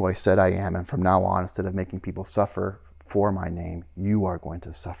am who I said I am, and from now on, instead of making people suffer for my name, you are going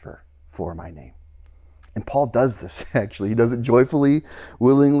to suffer for my name. And Paul does this, actually. He does it joyfully,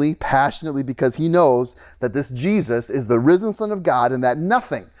 willingly, passionately, because he knows that this Jesus is the risen Son of God, and that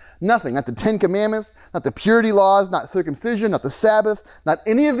nothing, not the 10 Commandments, not the purity laws, not circumcision, not the Sabbath, not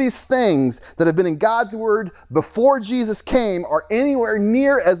any of these things that have been in God's word before Jesus came are anywhere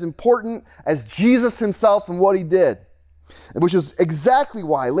near as important as Jesus himself and what he did. Which is exactly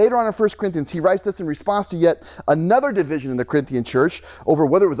why later on in 1 Corinthians, he writes this in response to yet another division in the Corinthian church over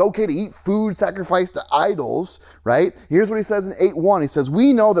whether it was okay to eat food sacrificed to idols, right? Here's what he says in 8:1. He says,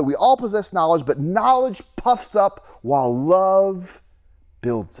 we know that we all possess knowledge, but knowledge puffs up while love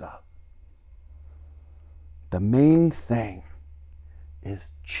builds up. The main thing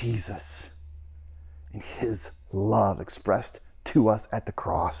is Jesus and his love expressed to us at the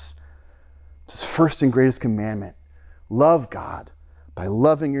cross. It's his first and greatest commandment. Love God by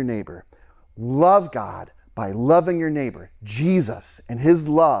loving your neighbor. Love God by loving your neighbor. Jesus and his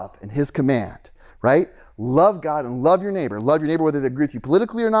love and his command, right? Love God and love your neighbor. Love your neighbor whether they agree with you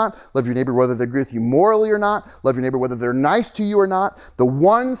politically or not. Love your neighbor whether they agree with you morally or not. Love your neighbor whether they're nice to you or not. The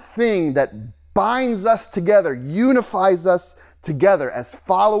one thing that binds us together, unifies us together as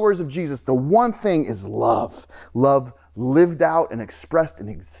followers of Jesus, the one thing is love. Love lived out and expressed in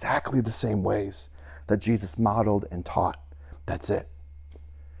exactly the same ways that Jesus modeled and taught. That's it.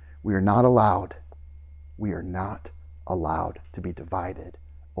 We are not allowed to be divided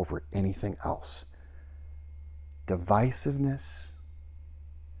over anything else. Divisiveness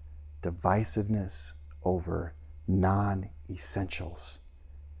over non-essentials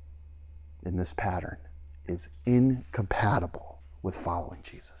in this pattern is incompatible with following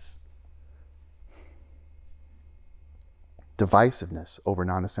Jesus. Divisiveness over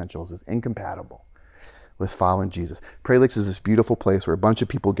non-essentials is incompatible with following Jesus. Prairie Lakes is this beautiful place where a bunch of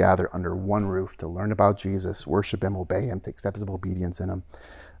people gather under one roof to learn about Jesus, worship him, obey him, take steps of obedience in him.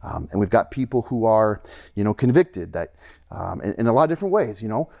 And we've got people who are, convicted that in a lot of different ways,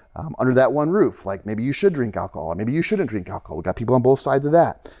 under that one roof, like maybe you should drink alcohol or maybe you shouldn't drink alcohol. We've got people on both sides of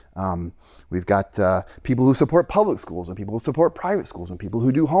that. We've got people who support public schools and people who support private schools and people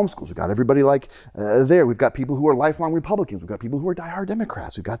who do homeschools. We've got everybody there. We've got people who are lifelong Republicans. We've got people who are diehard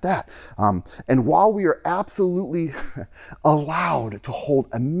Democrats. We've got that. And while we are absolutely allowed to hold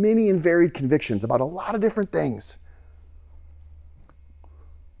many and varied convictions about a lot of different things,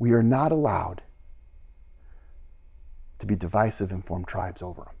 we are not allowed to be divisive and form tribes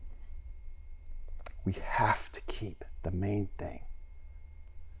over them. We have to keep the main thing.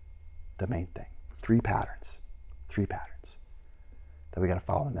 Three patterns that we got to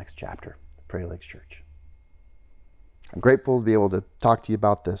follow in the next chapter of Prairie Lakes Church. I'm grateful to be able to talk to you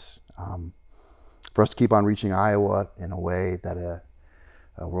about this, for us to keep on reaching Iowa in a way that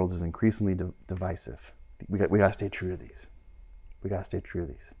a world is increasingly divisive. We got to stay true to these.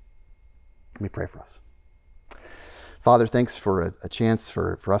 Let me pray for us. Father, thanks for a chance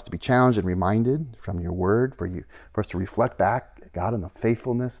for us to be challenged and reminded from your word, for us to reflect back, God, on the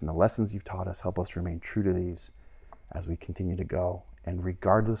faithfulness and the lessons you've taught us. Help us remain true to these as we continue to go. And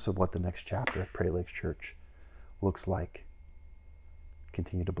regardless of what the next chapter of Prairie Lakes Church looks like,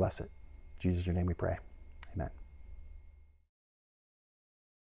 continue to bless it. In Jesus, your name we pray. Amen.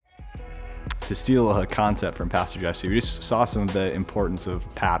 To steal a concept from Pastor Jesse, we just saw some of the importance of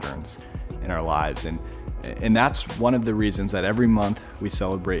patterns in our lives. And that's one of the reasons that every month we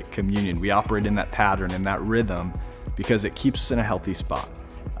celebrate communion. We operate in that pattern, in that rhythm, because it keeps us in a healthy spot.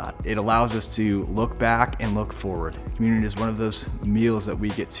 It allows us to look back and look forward. Communion is one of those meals that we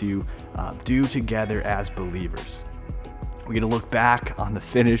get to do together as believers. We get to look back on the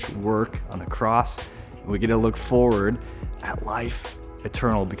finished work on the cross, and we get to look forward at life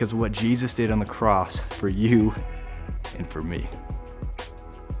eternal because of what Jesus did on the cross for you and for me.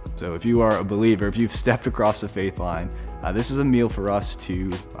 So if you are a believer, if you've stepped across the faith line, this is a meal for us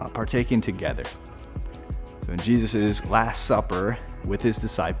to partake in together. So in Jesus' Last Supper with his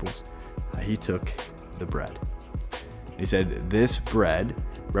disciples, he took the bread. He said, "This bread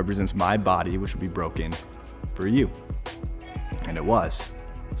represents my body, which will be broken for you." And it was.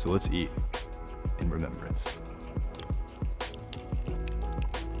 So let's eat in remembrance.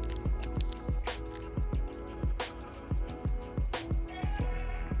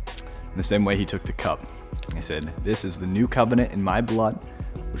 In the same way, he took the cup. He said, "This is the new covenant in my blood,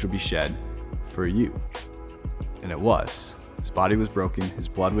 which will be shed for you." And it was. His body was broken, his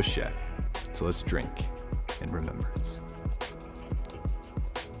blood was shed. So let's drink in remembrance.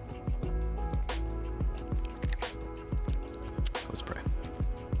 Let's pray.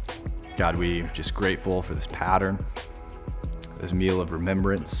 God, we are just grateful for this pattern, this meal of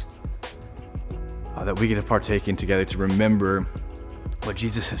remembrance, that we get to partake in together to remember what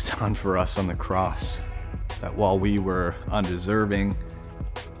Jesus has done for us on the cross, that while we were undeserving,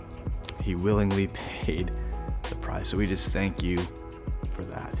 he willingly paid the price. So we just thank you for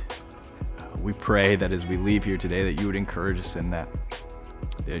that. We pray that as we leave here today, that you would encourage us in that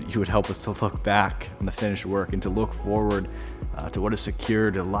you would help us to look back on the finished work and to look forward to what is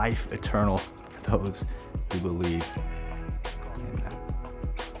secured, to life eternal for those who believe. Amen.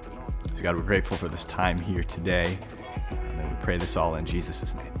 So God, we're grateful for this time here today. And we pray this all in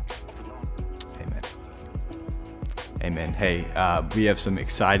Jesus' name. Amen. Amen. Hey, we have some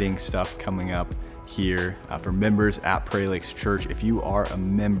exciting stuff coming up here for members at Prairie Lakes Church. If you are a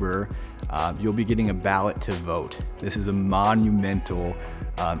member, you'll be getting a ballot to vote. This is a monumental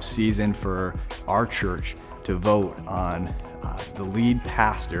season for our church to vote on the lead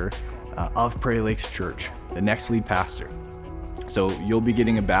pastor of Prairie Lakes Church, the next lead pastor. So you'll be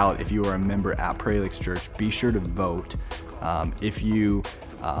getting a ballot if you are a member at Prairie Lakes Church. Be sure to vote. If you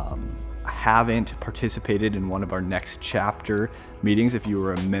haven't participated in one of our next chapter meetings, if you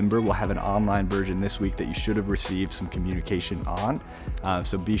were a member, we'll have an online version this week that you should have received some communication on.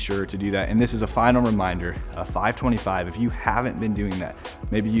 So be sure to do that. And this is a final reminder, 525, if you haven't been doing that,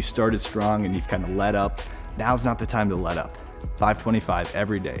 maybe you started strong and you've kind of let up, now's not the time to let up. 525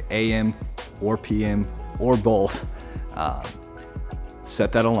 every day, AM or PM or both.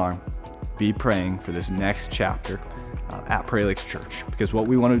 Set that alarm. Be praying for this next chapter at Prairie Lakes Church, because what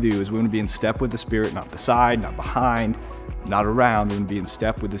we want to do is we want to be in step with the Spirit, not beside, not behind, not around. We want to be in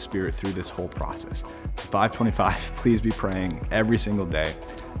step with the Spirit through this whole process. So 525, please be praying every single day.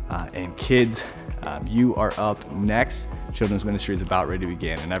 And kids, you are up next. Children's Ministry is about ready to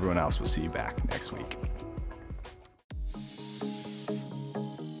begin, and everyone else will see you back next week.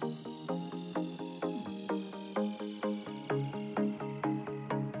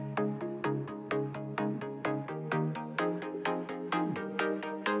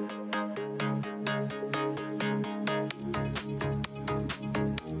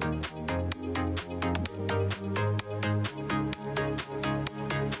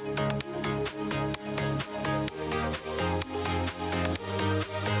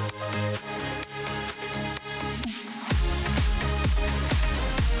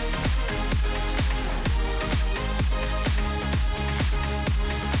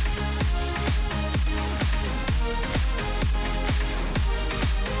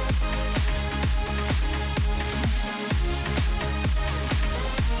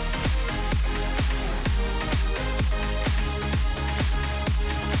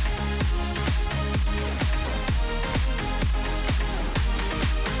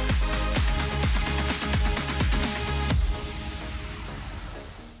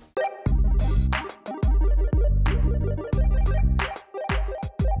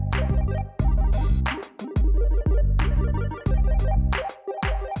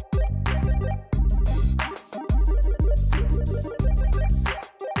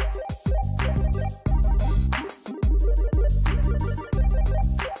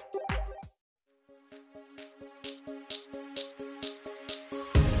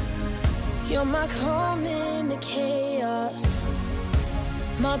 You're my calm in the chaos,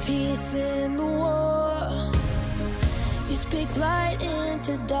 my peace in the war. You speak light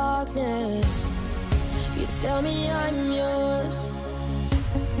into darkness, you tell me I'm yours.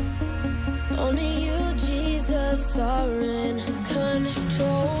 Only you, Jesus, are in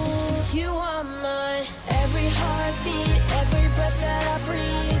control. You are my every heartbeat, every breath that I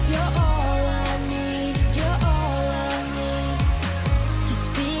breathe. You're all I need, you're all I need. You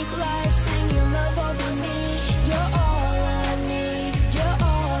speak life, sing your love over me. You're all I need, you're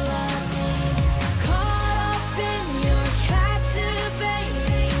all I need. Caught up in your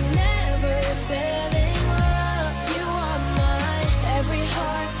captivating, never failing love. You are my every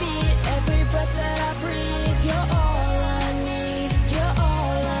heartbeat, every breath that I breathe. You're all I need, you're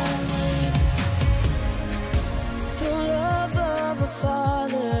all I need. The love of a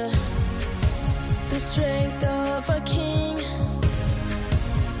father, the strength of a king,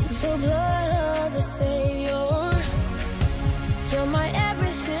 the blood of a savior. You're my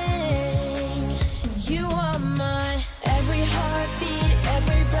everything. You are my every heartbeat,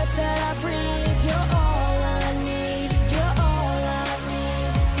 every breath that I breathe. You're all I need, you're all I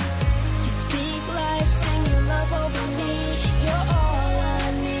need. You speak life, sing your love over me. You're all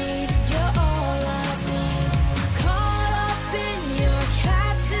I need, you're all I need. Caught up in your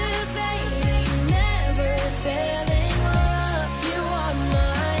captivating, never failing love. You are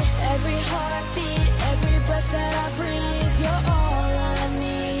my every heartbeat, every breath that I breathe. You're all I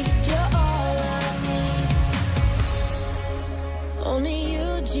need, you're all I need. Only you,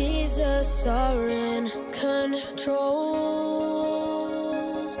 Jesus, are in control.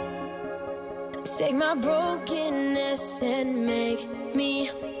 Take my brokenness and make me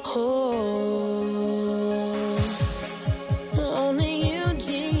whole. Only you,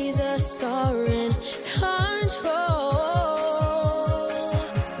 Jesus, are in control.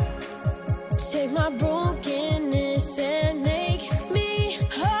 Take my brokenness and make me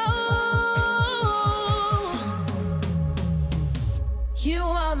whole.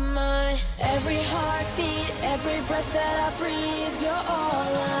 every breath that I breathe. You're all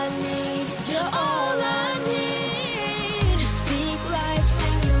I need. You're all I need. Speak life,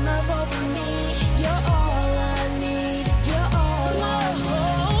 sing your love over me. You're all I need. You're all I need.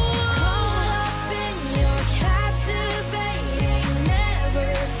 Caught up in your captivating, never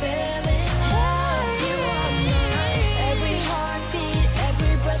failing love. You are mine. Every heartbeat,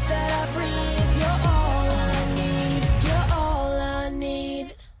 every breath that I breathe. You're all I need. You're all I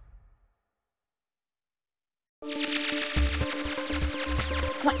need.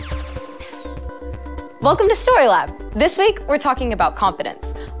 Welcome to Story Lab. This week, we're talking about confidence,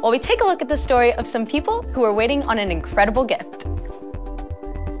 while we take a look at the story of some people who are waiting on an incredible gift.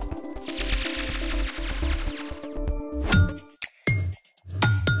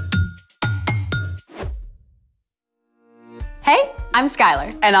 Hey, I'm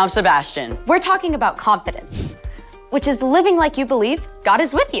Skylar. And I'm Sebastian. We're talking about confidence, which is living like you believe God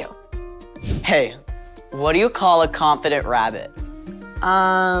is with you. Hey, what do you call a confident rabbit?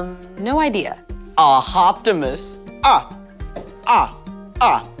 No idea. A hoptimus.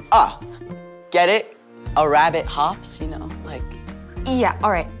 Get it? A rabbit hops, you know, like. Yeah,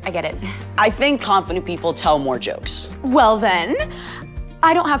 all right, I get it. I think confident people tell more jokes. Well then,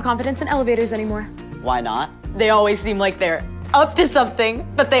 I don't have confidence in elevators anymore. Why not? They always seem like they're up to something,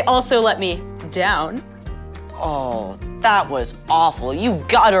 but they also let me down. Oh, that was awful. You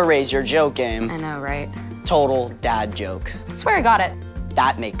gotta raise your joke game. I know, right? Total dad joke. That's where I got it.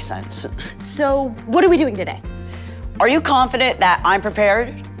 That makes sense. So, what are we doing today? Are you confident that I'm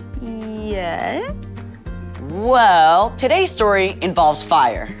prepared? Yes. Well, today's story involves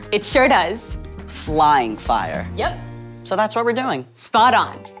fire. It sure does. Flying fire. Yep. So that's what we're doing. Spot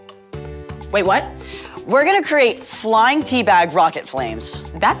on. Wait, what? We're gonna create flying teabag rocket flames.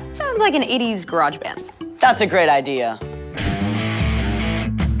 That sounds like an 80s garage band. That's a great idea.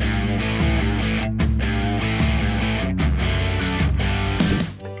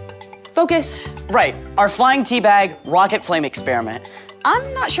 Focus. Right, our flying teabag rocket flame experiment.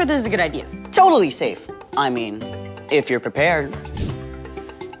 I'm not sure this is a good idea. Totally safe. I mean, if you're prepared.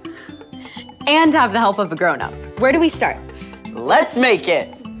 And have the help of a grown-up. Where do we start? Let's make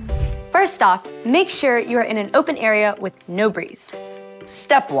it. First off, make sure you're in an open area with no breeze.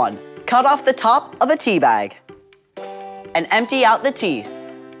 Step 1, cut off the top of a teabag and empty out the tea.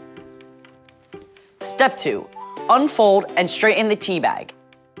 Step 2, unfold and straighten the teabag.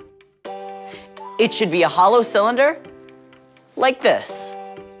 It should be a hollow cylinder, like this.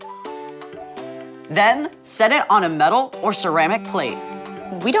 Then, set it on a metal or ceramic plate.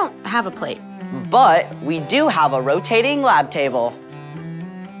 We don't have a plate. But we do have a rotating lab table.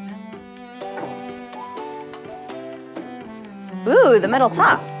 Ooh, the metal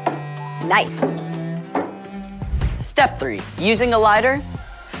top. Nice. Step 3, using a lighter,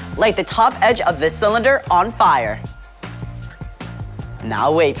 light the top edge of this cylinder on fire.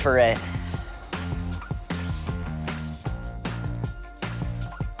 Now wait for it.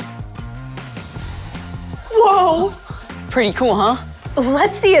 Whoa! Pretty cool, huh?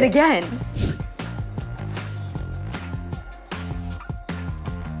 Let's see it again.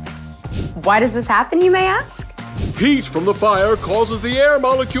 Why does this happen, you may ask? Heat from the fire causes the air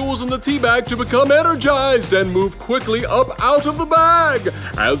molecules in the tea bag to become energized and move quickly up out of the bag.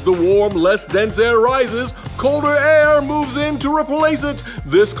 As the warm, less dense air rises, colder air moves in to replace it.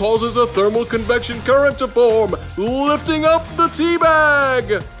 This causes a thermal convection current to form, lifting up the tea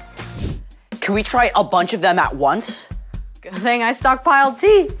bag. Can we try a bunch of them at once? Good thing I stockpiled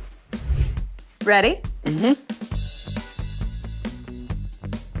tea. Ready? Mm-hmm.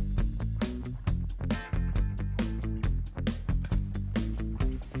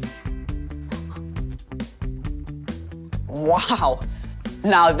 Wow,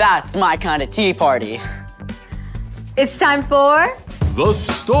 now that's my kind of tea party. It's time for... The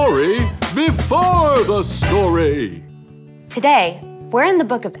story before the story. Today, we're in the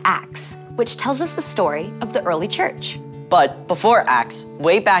book of Acts, which tells us the story of the early church. But before Acts,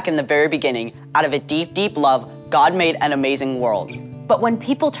 way back in the very beginning, out of a deep, deep love, God made an amazing world. But when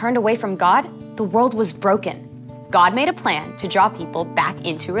people turned away from God, the world was broken. God made a plan to draw people back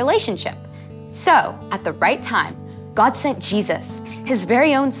into relationship. So, at the right time, God sent Jesus, his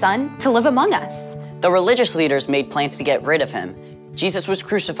very own son, to live among us. The religious leaders made plans to get rid of him. Jesus was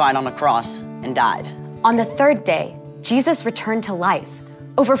crucified on a cross and died. On the third day, Jesus returned to life.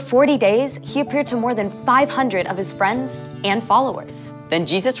 Over 40 days, he appeared to more than 500 of his friends and followers. Then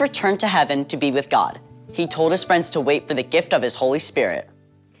Jesus returned to heaven to be with God. He told his friends to wait for the gift of his Holy Spirit.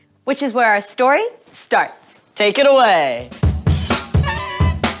 Which is where our story starts. Take it away.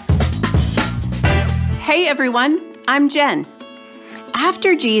 Hey everyone, I'm Jen.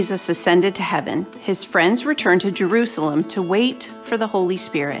 After Jesus ascended to heaven, his friends returned to Jerusalem to wait for the Holy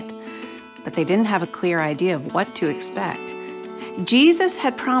Spirit. But they didn't have a clear idea of what to expect. Jesus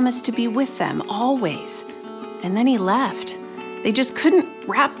had promised to be with them always, and then he left. They just couldn't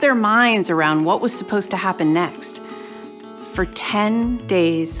wrap their minds around what was supposed to happen next. For 10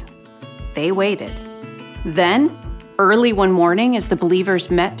 days, they waited. Then, early one morning, as the believers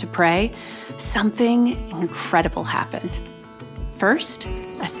met to pray, something incredible happened. First,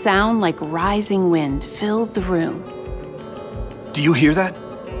 a sound like rising wind filled the room. Do you hear that?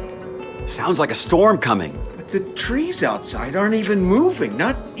 Sounds like a storm coming. But the trees outside aren't even moving,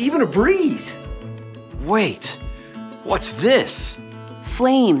 not even a breeze. Wait, what's this?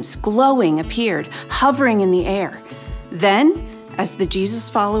 Flames glowing appeared, hovering in the air. Then, as the Jesus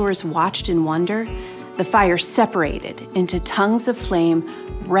followers watched in wonder, the fire separated into tongues of flame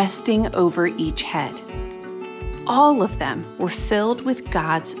resting over each head. All of them were filled with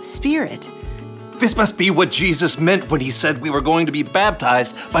God's Spirit. This must be what Jesus meant when he said we were going to be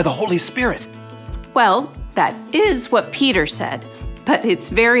baptized by the Holy Spirit. Well, that is what Peter said, but it's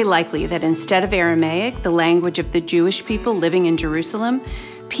very likely that instead of Aramaic, the language of the Jewish people living in Jerusalem,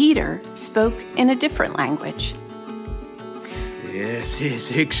 Peter spoke in a different language. This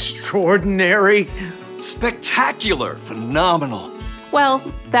is extraordinary. Spectacular, phenomenal. Well,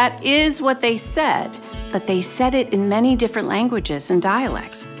 that is what they said, but they said it in many different languages and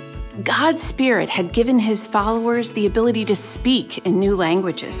dialects. God's Spirit had given his followers the ability to speak in new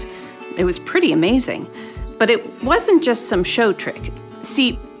languages. It was pretty amazing, but it wasn't just some show trick.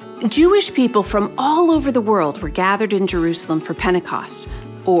 See, Jewish people from all over the world were gathered in Jerusalem for Pentecost,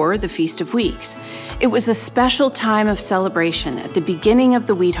 or the Feast of Weeks. It was a special time of celebration at the beginning of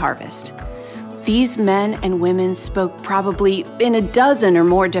the wheat harvest. These men and women spoke probably in a dozen or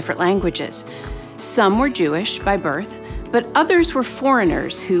more different languages. Some were Jewish by birth, but others were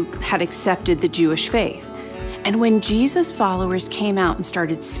foreigners who had accepted the Jewish faith. And when Jesus' followers came out and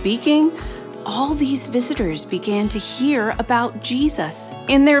started speaking, all these visitors began to hear about Jesus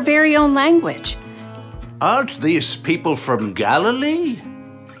in their very own language. Aren't these people from Galilee?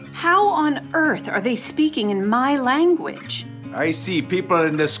 How on earth are they speaking in my language? I see people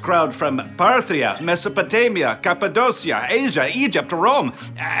in this crowd from Parthia, Mesopotamia, Cappadocia, Asia, Egypt, Rome.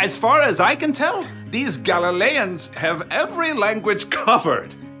 As far as I can tell, these Galileans have every language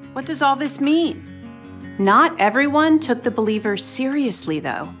covered. What does all this mean? Not everyone took the believers seriously,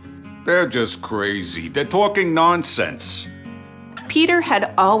 though. They're just crazy. They're talking nonsense. Peter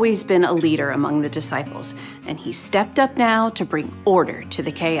had always been a leader among the disciples, and he stepped up now to bring order to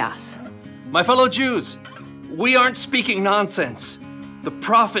the chaos. My fellow Jews, we aren't speaking nonsense. The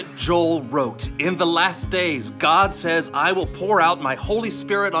prophet Joel wrote, "In the last days, God says, I will pour out my Holy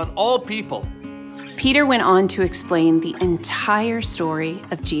Spirit on all people." Peter went on to explain the entire story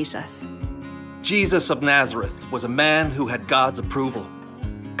of Jesus. Jesus of Nazareth was a man who had God's approval.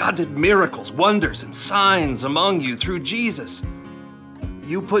 God did miracles, wonders, and signs among you through Jesus.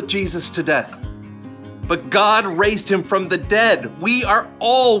 You put Jesus to death, but God raised him from the dead. We are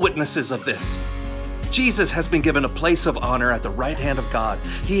all witnesses of this. Jesus has been given a place of honor at the right hand of God.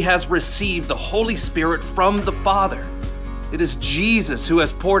 He has received the Holy Spirit from the Father. It is Jesus who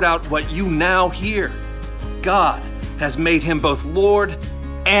has poured out what you now hear. God has made him both Lord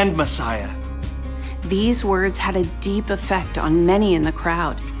and Messiah. These words had a deep effect on many in the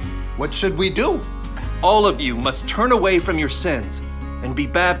crowd. What should we do? All of you must turn away from your sins and be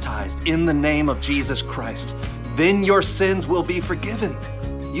baptized in the name of Jesus Christ. Then your sins will be forgiven.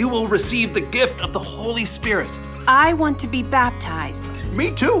 You will receive the gift of the Holy Spirit. I want to be baptized.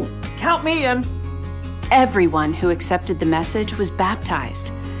 Me too. Count me in. Everyone who accepted the message was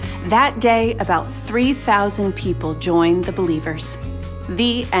baptized. That day, about 3,000 people joined the believers.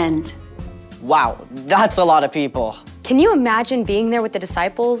 The end. Wow, that's a lot of people. Can you imagine being there with the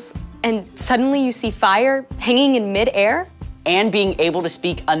disciples and suddenly you see fire hanging in midair? And being able to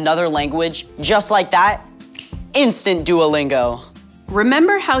speak another language just like that? Instant Duolingo.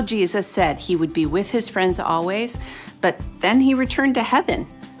 Remember how Jesus said he would be with his friends always, but then he returned to heaven?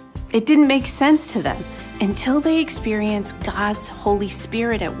 It didn't make sense to them until they experienced God's Holy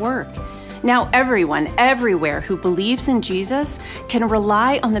Spirit at work. Now everyone, everywhere who believes in Jesus can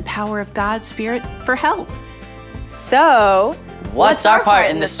rely on the power of God's Spirit for help. So, what's our part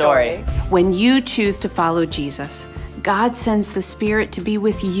in the story? When you choose to follow Jesus, God sends the Spirit to be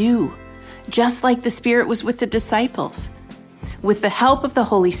with you, just like the Spirit was with the disciples. With the help of the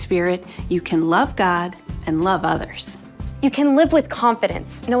Holy Spirit, you can love God and love others. You can live with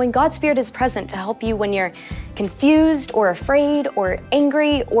confidence, knowing God's Spirit is present to help you when you're confused or afraid or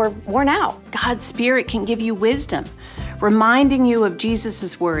angry or worn out. God's Spirit can give you wisdom, reminding you of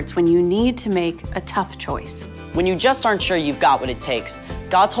Jesus' words when you need to make a tough choice. When you just aren't sure you've got what it takes,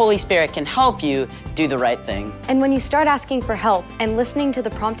 God's Holy Spirit can help you do the right thing. And when you start asking for help and listening to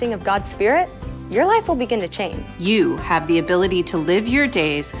the prompting of God's Spirit, your life will begin to change. You have the ability to live your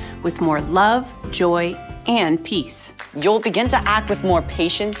days with more love, joy, and peace. You'll begin to act with more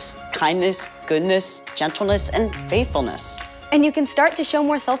patience, kindness, goodness, gentleness, and faithfulness. And you can start to show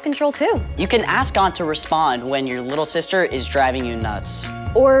more self-control too. You can ask God to respond when your little sister is driving you nuts.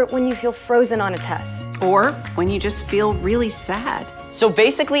 Or when you feel frozen on a test. Or when you just feel really sad. So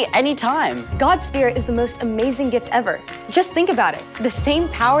basically, anytime. God's Spirit is the most amazing gift ever. Just think about it. The same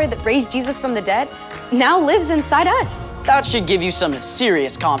power that raised Jesus from the dead now lives inside us. That should give you some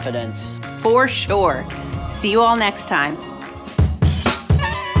serious confidence. For sure. See you all next time.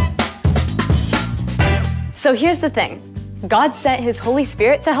 So here's the thing. God sent His Holy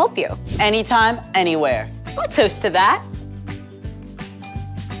Spirit to help you. Anytime, anywhere. I'll toast to that.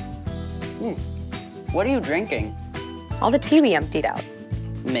 What are you drinking? All the tea we emptied out.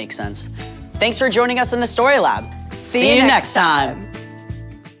 Makes sense. Thanks for joining us in the Story Lab. See you next time.